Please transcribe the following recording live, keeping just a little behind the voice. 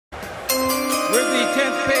With the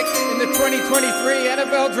 10th pick in the 2023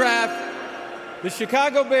 NFL Draft, the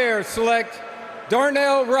Chicago Bears select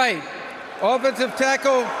Darnell Wright, offensive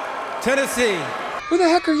tackle, Tennessee. Who the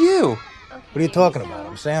heck are you? What are you talking about?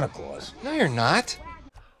 I'm Santa Claus. No, you're not.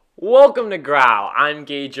 Welcome to Growl. I'm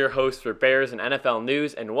Gage, your host for Bears and NFL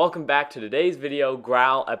News, and welcome back to today's video,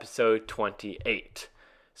 Growl episode 28.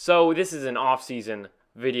 So this is an off-season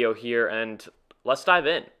video here, and let's dive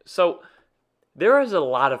in. So there is a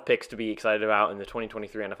lot of picks to be excited about in the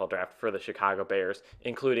 2023 NFL Draft for the Chicago Bears,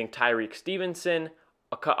 including Tyrique Stevenson,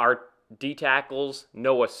 our D tackles,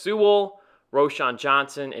 Noah Sewell, Roschon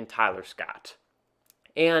Johnson, and Tyler Scott.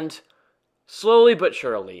 And slowly but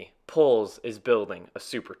surely, Poles is building a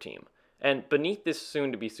super team. And beneath this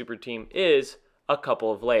soon-to-be super team is a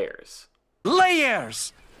couple of layers.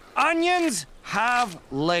 Layers! Onions have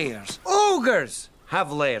layers. Ogres have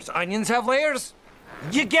layers. Onions have layers?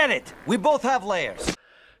 You get it. We both have layers.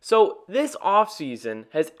 So this offseason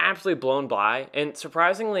has absolutely blown by, and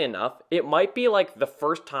surprisingly enough, it might be like the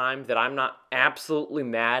first time that I'm not absolutely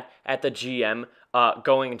mad at the GM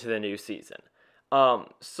going into the new season.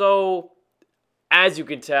 So as you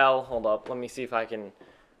can tell, hold up, let me see if I can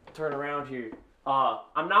turn around here.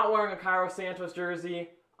 I'm not wearing a Cairo Santos jersey.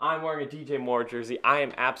 I'm wearing a DJ Moore jersey. I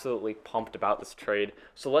am absolutely pumped about this trade.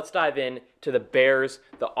 So let's dive in to the Bears,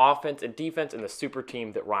 the offense and defense, and the super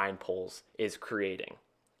team that Ryan Poles is creating.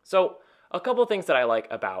 So a couple of things that I like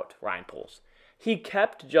about Ryan Poles. He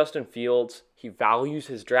kept Justin Fields. He values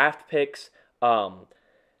his draft picks.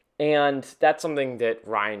 And that's something that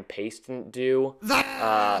Ryan Pace didn't do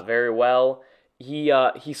very well.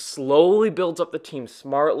 He slowly builds up the team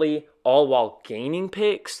smartly, all while gaining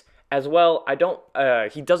picks. As well,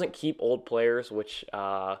 he doesn't keep old players, which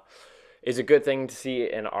is a good thing to see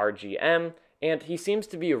in our GM. And he seems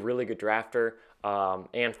to be a really good drafter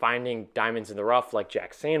and finding diamonds in the rough like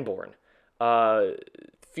Jack Sanborn.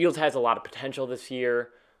 Fields has a lot of potential this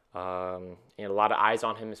year and a lot of eyes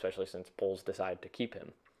on him, especially since Poles decided to keep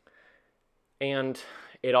him. And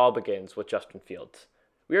it all begins with Justin Fields.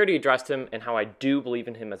 We already addressed him and how I do believe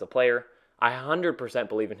in him as a player. I 100%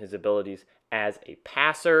 believe in his abilities as a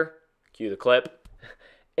passer, cue the clip,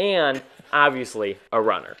 and obviously a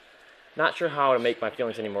runner. Not sure how to make my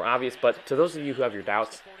feelings any more obvious, but to those of you who have your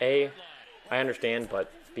doubts, A, I understand,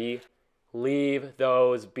 but B, leave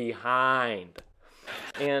those behind.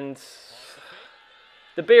 And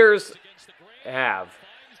the Bears have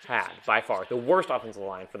had, by far, the worst offensive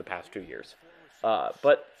line for the past 2 years.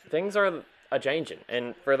 But things are a-changing,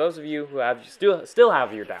 and for those of you who have still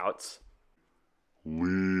have your doubts,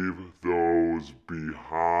 leave those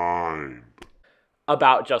behind.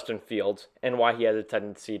 About Justin Fields and why he has a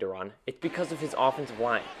tendency to run, it's because of his offensive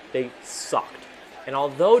line. They sucked. And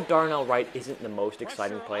although Darnell Wright isn't the most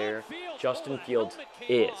exciting player, Justin Fields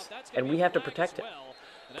is. And we have to protect him.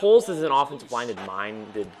 Poles is an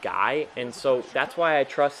offensive-minded guy, and so that's why I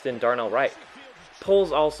trust in Darnell Wright.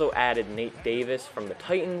 Poles also added Nate Davis from the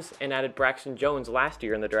Titans and added Braxton Jones last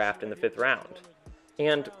year in the draft in the 5th round.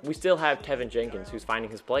 And we still have Tevin Jenkins, who's finding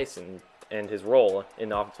his place and his role in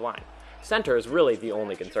the offensive line. Center is really the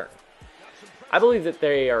only concern. I believe that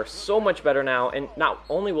they are so much better now, and not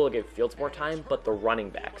only will it give Fields more time, but the running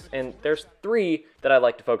backs. And there's 3 that I'd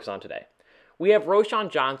like to focus on today. We have Roschon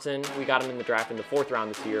Johnson. We got him in the draft in the 4th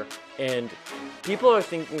round this year, and people are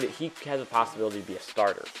thinking that he has a possibility to be a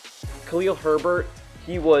starter. Khalil Herbert,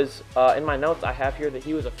 he was, in my notes I have here that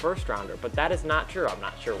he was a 1st rounder, but that is not true. I'm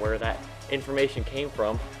not sure where that information came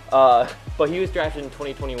from, but he was drafted in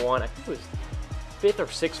 2021. I think it was 5th or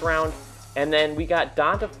 6th round. And then we got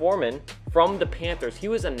Donta Foreman from the Panthers. He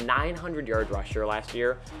was a 900-yard rusher last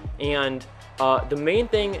year, and the main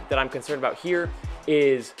thing that I'm concerned about here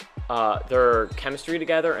is their chemistry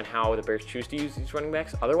together and how the Bears choose to use these running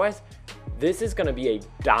backs. Otherwise, this is going to be a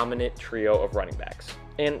dominant trio of running backs.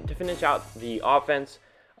 And to finish out the offense,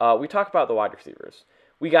 we talked about the wide receivers.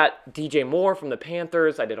 We got DJ Moore from the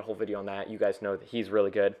Panthers. I did a whole video on that. You guys know that he's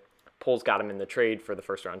really good. Poles got him in the trade for the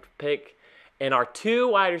 1st round pick. And our 2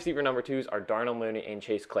 wide receiver number 2s are Darnell Mooney and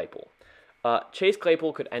Chase Claypool. Chase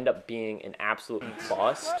Claypool could end up being an absolute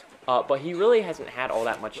bust, but he really hasn't had all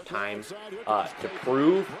that much time to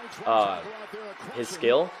prove his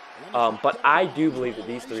skill. But I do believe that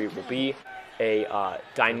these 3 will be a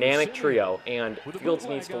dynamic trio, and Fields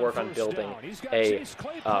needs to work on building a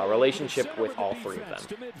relationship with all 3 of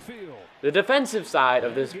them. The defensive side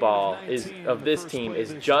of this team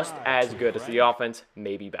is just as good as the offense,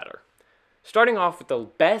 maybe better. Starting off with the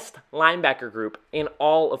best linebacker group in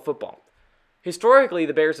all of football. Historically,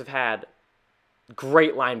 the Bears have had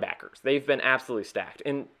great linebackers. They've been absolutely stacked,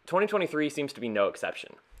 and 2023 seems to be no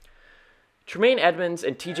exception. Tremaine Edmonds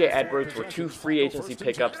and TJ Edwards were two free agency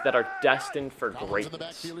pickups that are destined for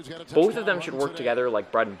greatness. Both of them should work together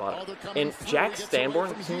like bread and butter. And Jack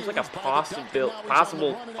Sanborn seems like a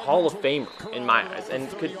possible Hall of Famer in my eyes, and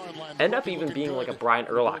could end up even being like a Brian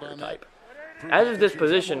Urlacher type. As if this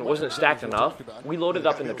position wasn't stacked enough, we loaded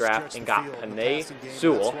up in the draft and got Panay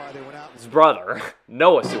Sewell, his brother,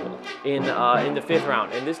 Noah Sewell, in the 5th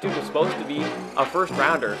round. And this dude was supposed to be a first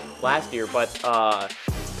rounder last year, but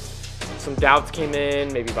some doubts came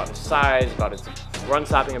in, maybe about his size, about his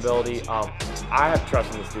run-stopping ability. I have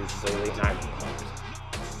trust in this dude lately, and I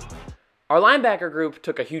have Our linebacker group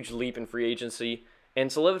took a huge leap in free agency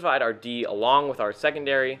and solidified our D along with our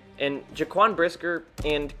secondary, and Jaquan Brisker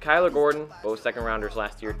and Kyler Gordon, both second-rounders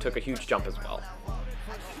last year, took a huge jump as well.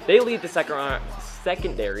 They lead the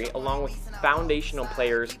secondary along with foundational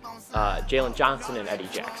players Jalen Johnson and Eddie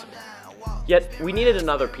Jackson. Yet, we needed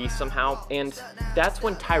another piece somehow, and that's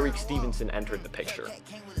when Tyrique Stevenson entered the picture.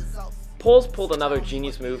 Poles pulled another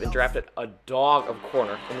genius move and drafted a dog of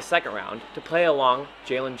corner in the 2nd round to play along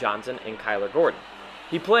Jalen Johnson and Kyler Gordon.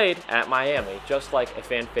 He played at Miami, just like a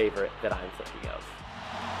fan favorite that I'm thinking of.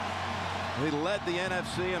 He led the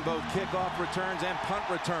NFC in both kickoff returns and punt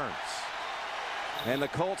returns. And the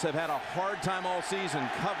Colts have had a hard time all season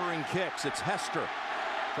covering kicks. It's Hester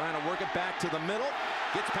trying to work it back to the middle.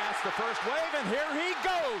 Gets past the first wave, and here he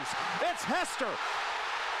goes. It's Hester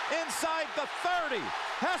inside the 30.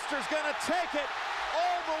 Hester's going to take it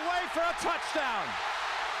all the way for a touchdown.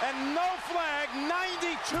 And no flag,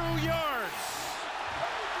 92 yards.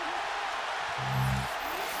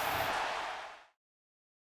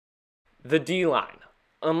 The D-line.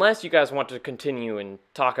 Unless you guys want to continue and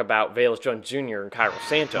talk about Velus Jones Jr. and Cairo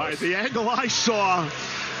Santos. The angle I saw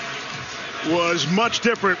was much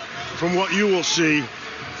different from what you will see.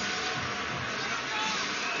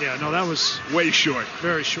 Yeah, no, that was way short.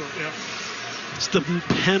 Very short, yeah. It's the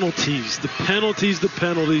penalties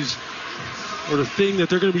are the thing that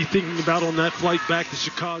they're going to be thinking about on that flight back to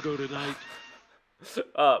Chicago tonight.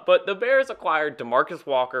 But the Bears acquired DeMarcus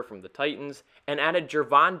Walker from the Titans and added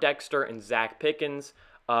Gervon, Dexter, and Zacch Pickens,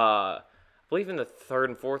 I believe in the 3rd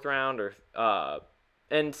and 4th round.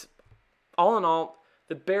 And all in all,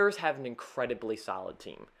 the Bears have an incredibly solid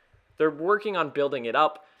team. They're working on building it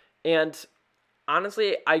up, and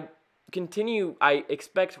honestly, I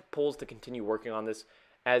expect Poles to continue working on this,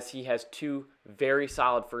 as he has 2 very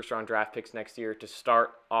solid first-round draft picks next year to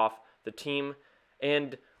start off the team.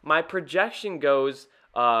 And my projection goes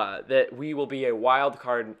that we will be a wild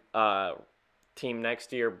card team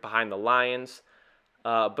next year behind the Lions.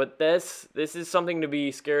 But this is something to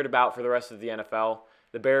be scared about for the rest of the NFL.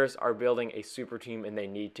 The Bears are building a super team, and they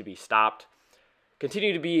need to be stopped.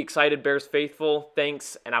 Continue to be excited, Bears faithful.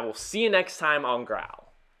 Thanks, and I will see you next time on Growl.